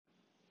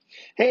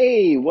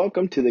Hey,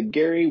 welcome to the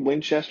Gary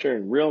Winchester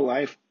in Real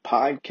Life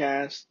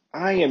podcast.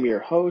 I am your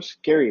host,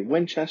 Gary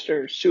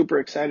Winchester. Super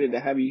excited to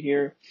have you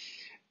here.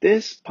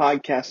 This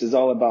podcast is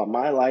all about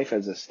my life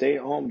as a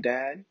stay-at-home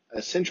dad,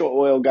 essential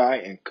oil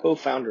guy, and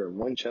co-founder of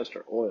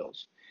Winchester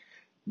Oils.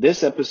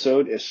 This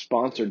episode is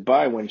sponsored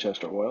by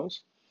Winchester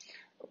Oils.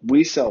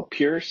 We sell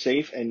pure,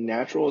 safe, and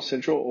natural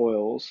essential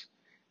oils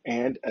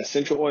and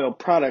essential oil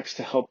products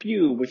to help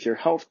you with your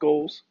health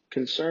goals,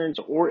 concerns,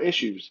 or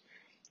issues.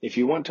 If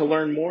you want to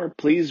learn more,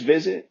 please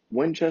visit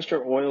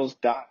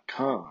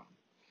winchesteroils.com.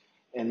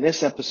 In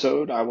this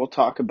episode, I will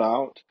talk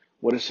about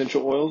what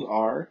essential oils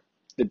are,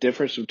 the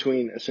difference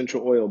between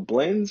essential oil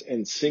blends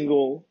and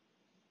single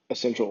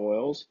essential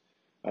oils.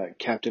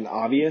 Captain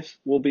Obvious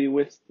will be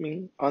with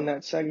me on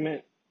that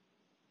segment.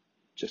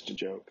 Just a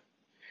joke.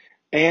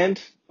 And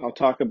I'll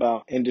talk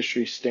about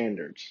industry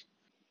standards.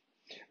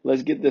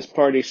 Let's get this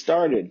party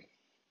started.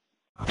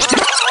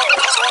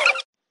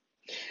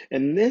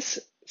 In this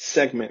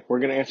segment, we're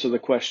going to answer the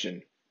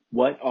question,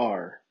 what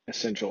are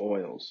essential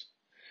oils?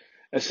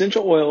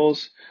 Essential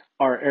oils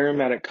are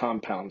aromatic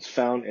compounds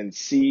found in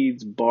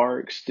seeds,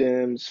 bark,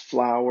 stems,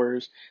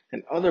 flowers,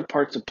 and other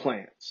parts of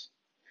plants.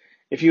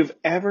 If you've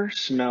ever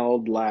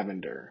smelled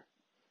lavender,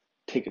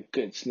 take a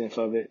good sniff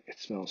of it. It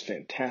smells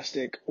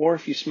fantastic. Or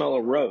if you smell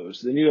a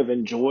rose, then you have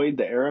enjoyed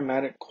the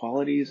aromatic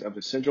qualities of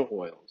essential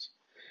oils.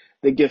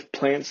 They give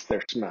plants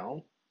their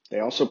smell.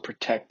 They also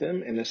protect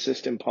them and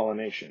assist in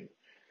pollination.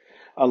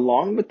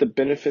 Along with the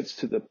benefits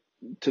to the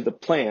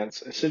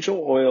plants,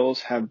 essential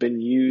oils have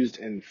been used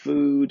in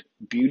food,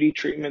 beauty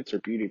treatments or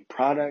beauty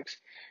products,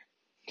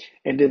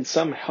 and in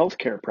some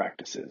healthcare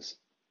practices.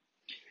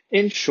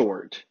 In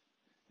short,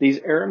 these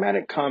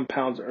aromatic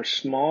compounds are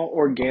small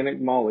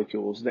organic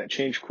molecules that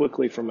change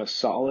quickly from a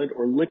solid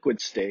or liquid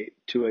state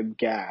to a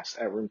gas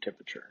at room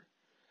temperature.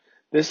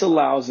 This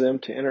allows them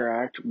to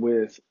interact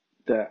with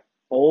the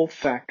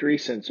olfactory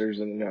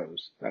sensors in the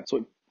nose. That's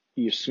what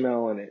you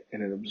smell and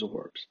it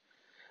absorbs.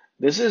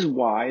 This is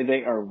why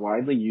they are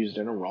widely used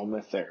in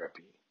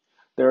aromatherapy.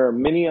 There are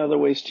many other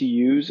ways to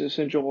use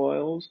essential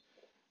oils,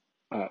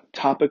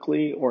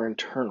 topically or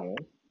internal,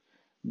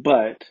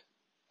 but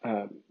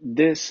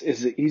this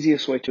is the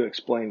easiest way to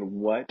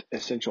explain what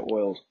essential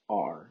oils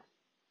are.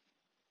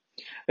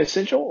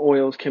 Essential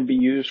oils can be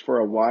used for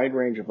a wide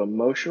range of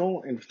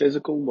emotional and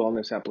physical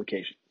wellness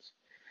applications.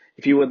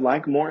 If you would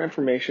like more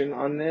information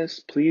on this,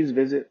 please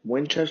visit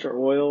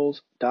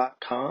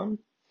winchesteroils.com,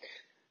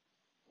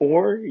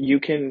 or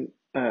you can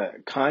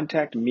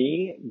contact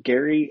me,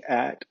 Gary,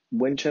 at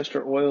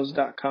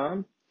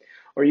winchesteroils.com,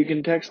 or you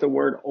can text the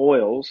word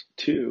oils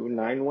to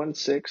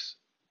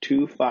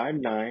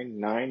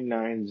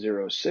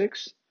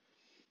 916-259-9906.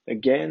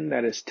 Again,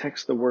 that is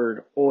text the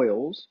word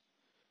oils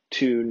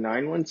to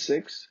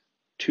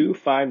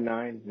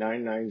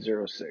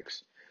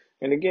 916-259-9906.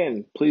 And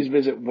again, please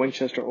visit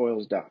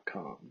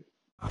winchesteroils.com.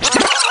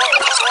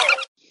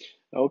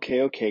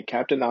 Okay,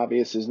 Captain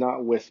Obvious is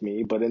not with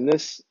me, but in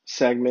this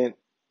segment,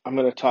 I'm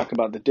going to talk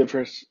about the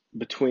difference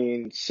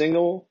between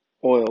single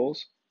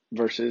oils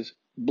versus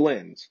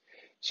blends.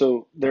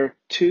 So there are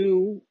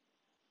two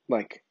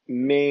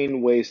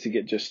main ways to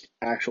get just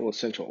actual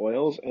essential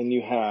oils, and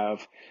you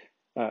have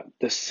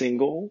the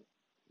single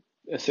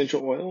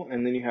essential oil,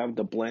 and then you have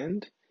the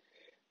blend.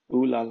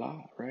 Ooh la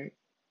la, right?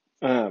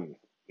 No,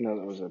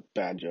 that was a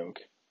bad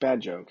joke.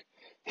 Bad joke.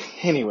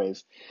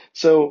 Anyways,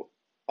 so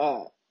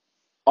all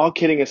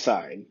kidding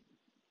aside,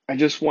 I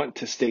just want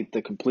to state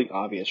the complete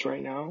obvious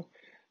right now.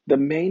 The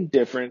main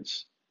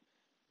difference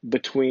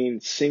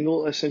between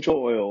single essential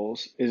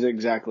oils is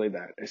exactly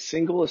that. A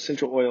single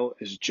essential oil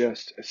is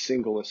just a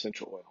single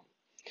essential oil.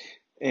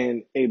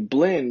 And a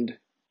blend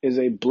is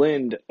a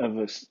blend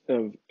of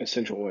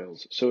essential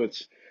oils. So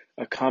it's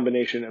a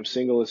combination of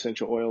single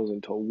essential oils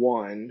into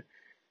one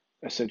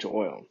essential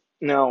oil.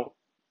 Now,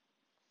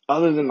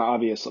 other than the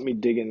obvious, let me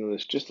dig into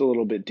this just a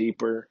little bit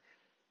deeper.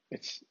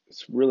 It's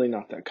really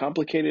not that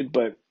complicated,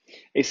 but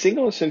a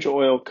single essential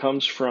oil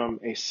comes from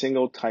a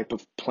single type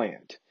of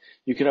plant.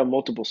 You can have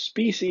multiple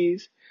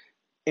species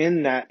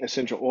in that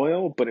essential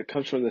oil, but it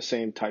comes from the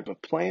same type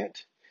of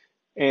plant.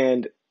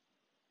 And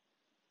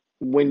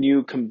when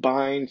you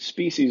combine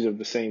species of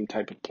the same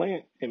type of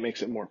plant, it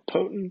makes it more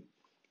potent.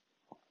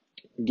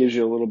 It gives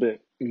you a little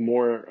bit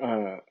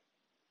more,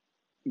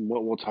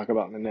 what we'll talk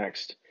about in the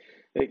next.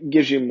 It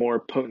gives you more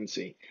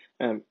potency.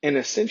 An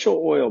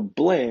essential oil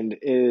blend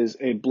is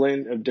a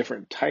blend of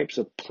different types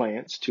of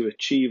plants to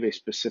achieve a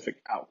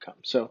specific outcome.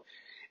 So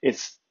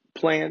it's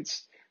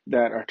plants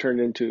that are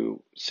turned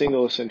into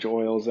single essential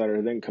oils that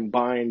are then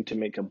combined to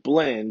make a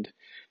blend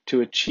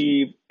to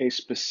achieve a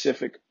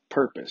specific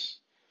purpose.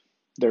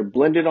 They're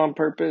blended on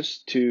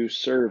purpose to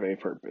serve a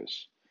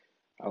purpose.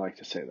 I like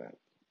to say that.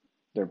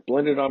 They're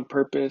blended on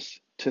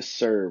purpose to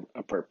serve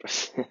a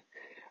purpose.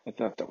 I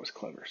thought that was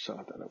clever, so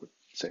I thought I would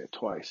say it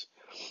twice.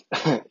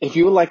 If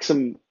you would like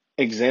some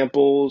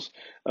examples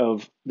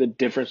of the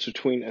difference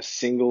between a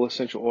single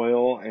essential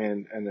oil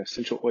and an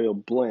essential oil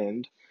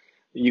blend,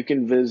 you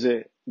can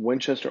visit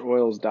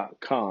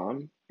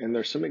winchesteroils.com, and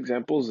there's some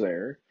examples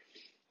there.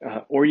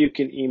 Or you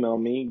can email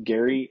me,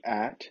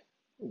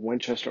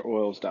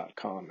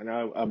 Gary@winchesteroils.com, and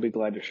I'll be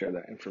glad to share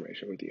that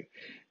information with you.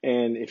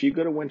 And if you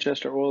go to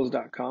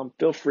winchesteroils.com,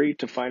 feel free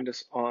to find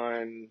us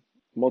on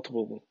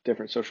multiple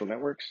different social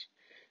networks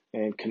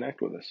and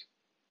connect with us.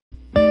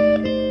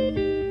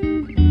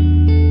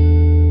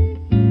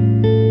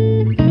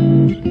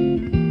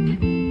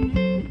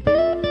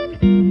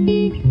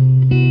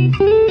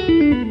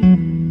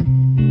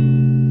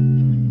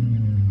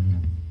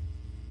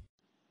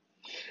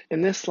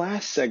 In this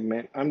last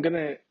segment, I'm going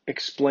to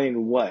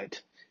explain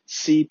what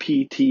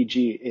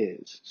CPTG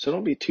is. So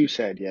don't be too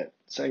sad yet.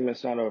 The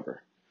segment's not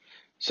over.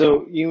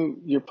 So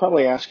you're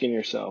probably asking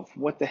yourself,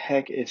 what the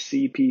heck is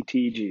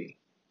CPTG?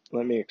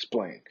 Let me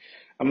explain.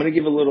 I'm going to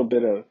give a little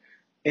bit of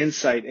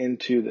insight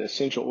into the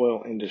essential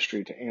oil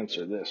industry to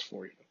answer this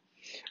for you.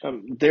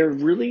 There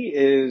really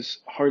is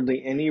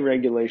hardly any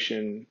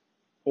regulation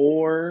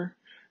or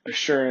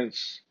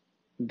assurance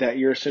that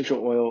your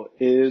essential oil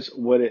is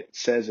what it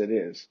says it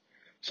is.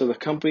 So the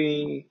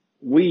company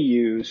we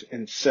use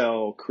and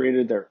sell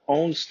created their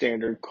own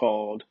standard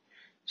called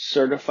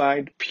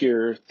Certified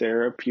Pure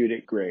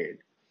Therapeutic Grade,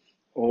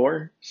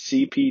 or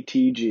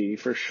CPTG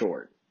for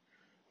short.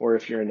 Or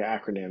if you're into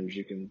acronyms,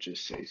 you can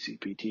just say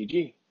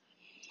CPTG.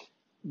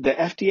 The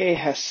FDA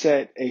has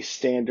set a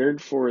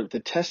standard for the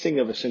testing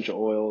of essential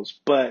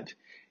oils, but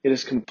it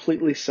is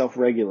completely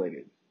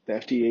self-regulated. The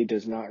FDA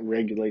does not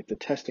regulate the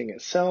testing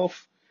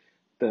itself.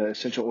 The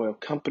essential oil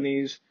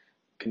companies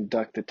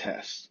conduct the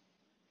tests.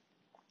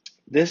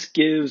 This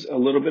gives a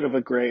little bit of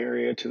a gray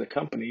area to the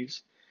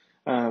companies,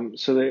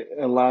 so that it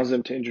allows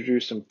them to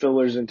introduce some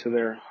fillers into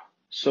their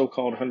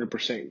so-called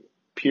 100%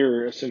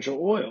 pure essential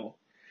oil.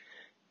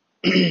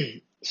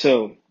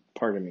 So,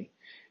 pardon me.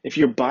 If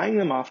you're buying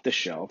them off the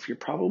shelf, you're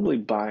probably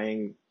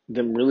buying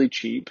them really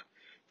cheap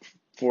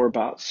for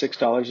about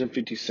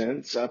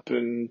 $6.50 up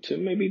into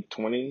maybe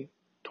 $20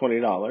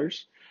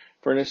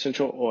 for an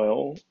essential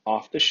oil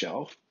off the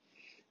shelf.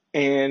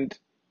 And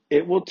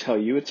it will tell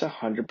you it's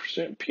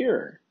 100%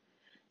 pure.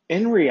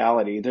 In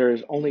reality, there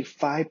is only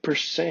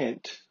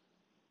 5%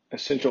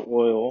 essential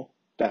oil,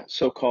 that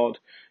so-called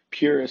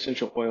pure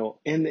essential oil,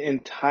 in the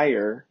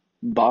entire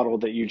bottle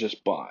that you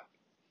just bought.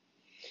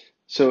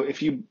 So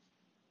if you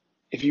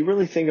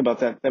really think about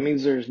that, that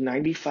means there's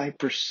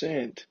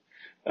 95%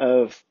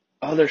 of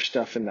other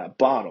stuff in that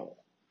bottle.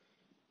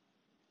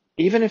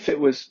 Even if it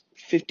was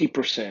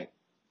 50%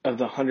 of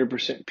the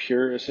 100%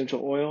 pure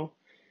essential oil,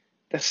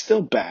 that's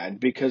still bad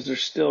because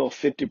there's still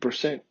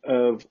 50%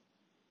 of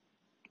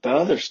the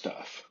other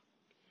stuff.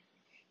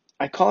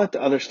 I call it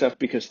the other stuff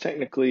because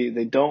technically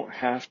they don't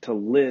have to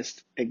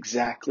list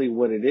exactly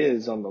what it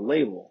is on the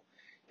label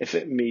if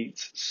it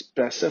meets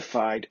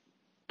specified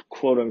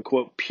quote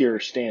unquote pure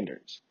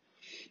standards.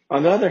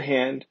 On the other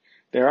hand,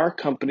 there are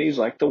companies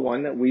like the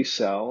one that we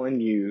sell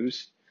and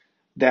use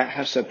that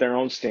have set their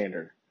own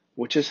standard,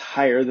 which is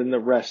higher than the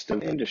rest of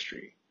the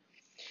industry.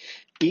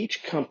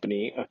 Each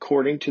company,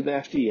 according to the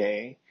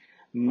FDA,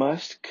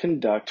 must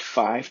conduct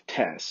 5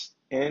 tests.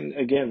 And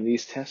again,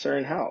 these tests are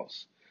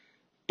in-house.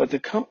 But the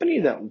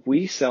company that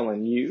we sell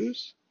and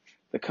use,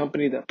 the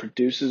company that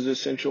produces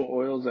essential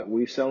oils that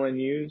we sell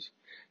and use,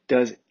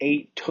 does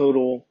 8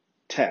 total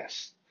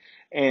tests.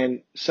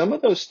 And some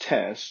of those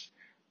tests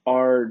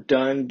are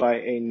done by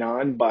a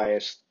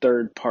non-biased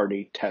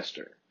third-party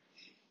tester.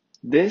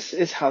 This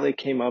is how they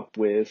came up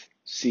with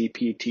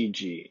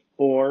CPTG,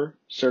 or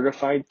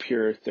Certified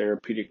Pure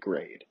Therapeutic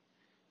Grade.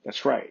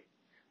 That's right.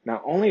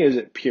 Not only is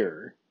it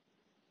pure,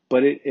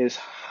 but it is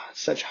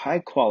such high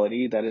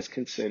quality that it's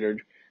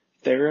considered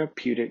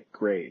therapeutic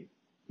grade,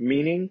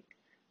 meaning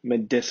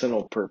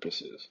medicinal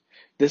purposes.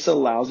 This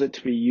allows it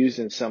to be used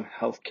in some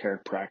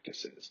healthcare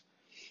practices.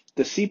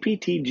 The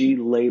CPTG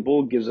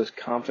label gives us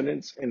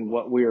confidence in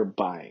what we are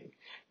buying.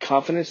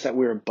 Confidence that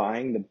we are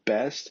buying the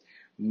best,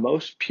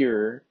 most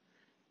pure,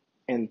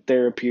 and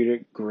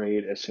therapeutic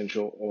grade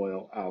essential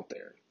oil out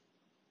there.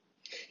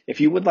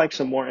 If you would like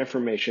some more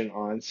information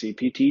on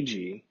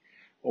CPTG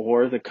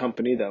or the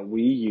company that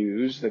we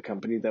use, the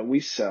company that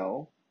we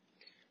sell,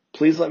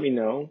 please let me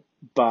know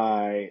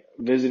by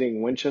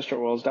visiting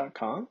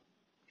winchesteroils.com,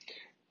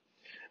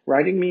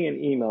 writing me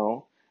an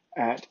email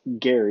at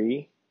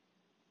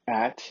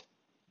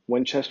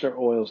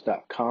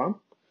gary@winchesteroils.com,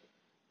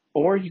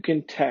 or you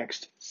can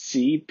text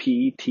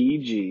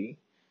CPTG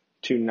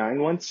to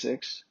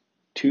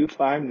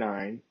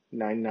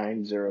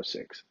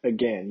 916-259-9906.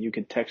 Again, you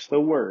can text the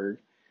word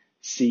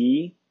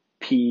CPTG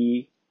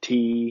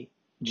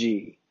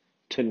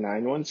to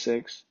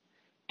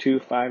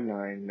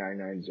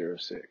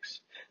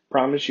 916-259-9906.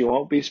 Promise you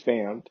won't be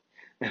spammed,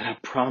 and I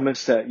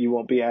promise that you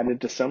won't be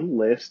added to some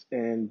list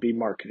and be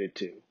marketed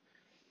to.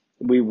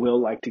 We will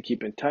like to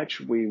keep in touch.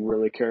 We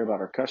really care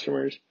about our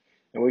customers,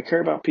 and we care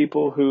about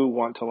people who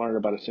want to learn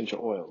about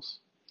essential oils.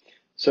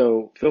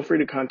 So feel free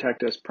to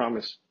contact us.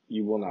 Promise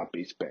you will not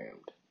be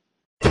spammed.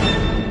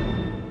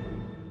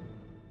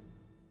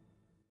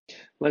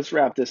 Let's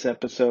wrap this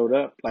episode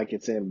up like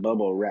it's in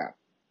bubble wrap.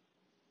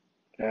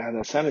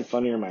 That sounded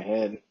funnier in my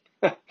head.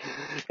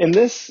 In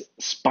this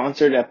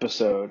sponsored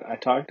episode, I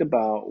talked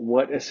about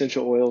what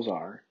essential oils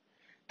are,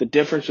 the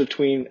difference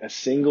between a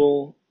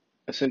single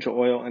essential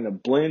oil and a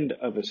blend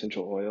of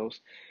essential oils,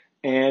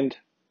 and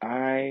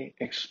I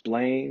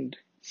explained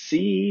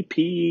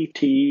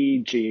CPTG.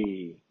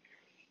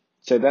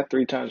 Say that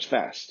 3 times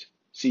fast.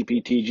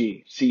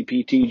 CPTG,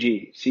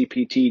 CPTG,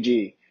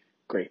 CPTG.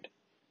 Great.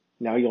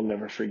 Now you'll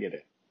never forget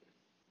it.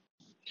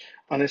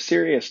 On a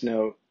serious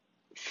note,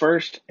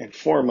 first and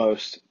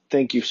foremost,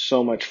 thank you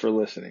so much for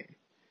listening.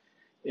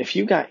 If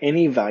you got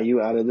any value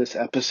out of this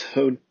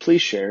episode,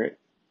 please share it.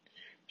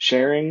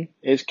 Sharing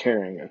is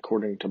caring,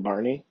 according to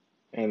Barney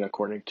and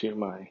according to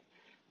my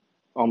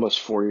almost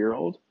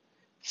 4-year-old.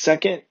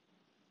 Second,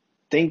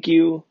 thank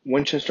you,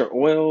 Winchester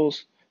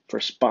Oils, for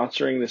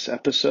sponsoring this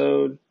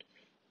episode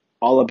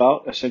all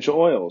about essential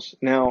oils.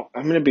 Now,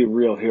 I'm going to be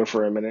real here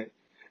for a minute.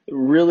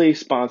 Really,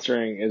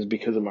 sponsoring is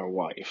because of my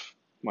wife.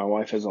 My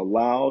wife has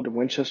allowed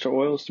Winchester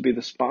Oils to be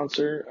the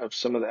sponsor of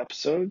some of the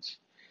episodes.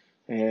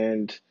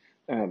 And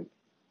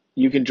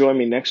you can join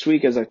me next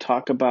week as I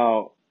talk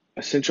about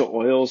essential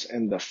oils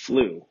and the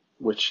flu,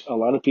 which a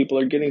lot of people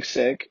are getting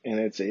sick, and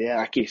it's a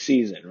yucky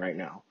season right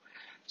now.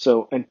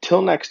 So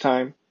until next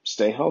time,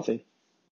 stay healthy.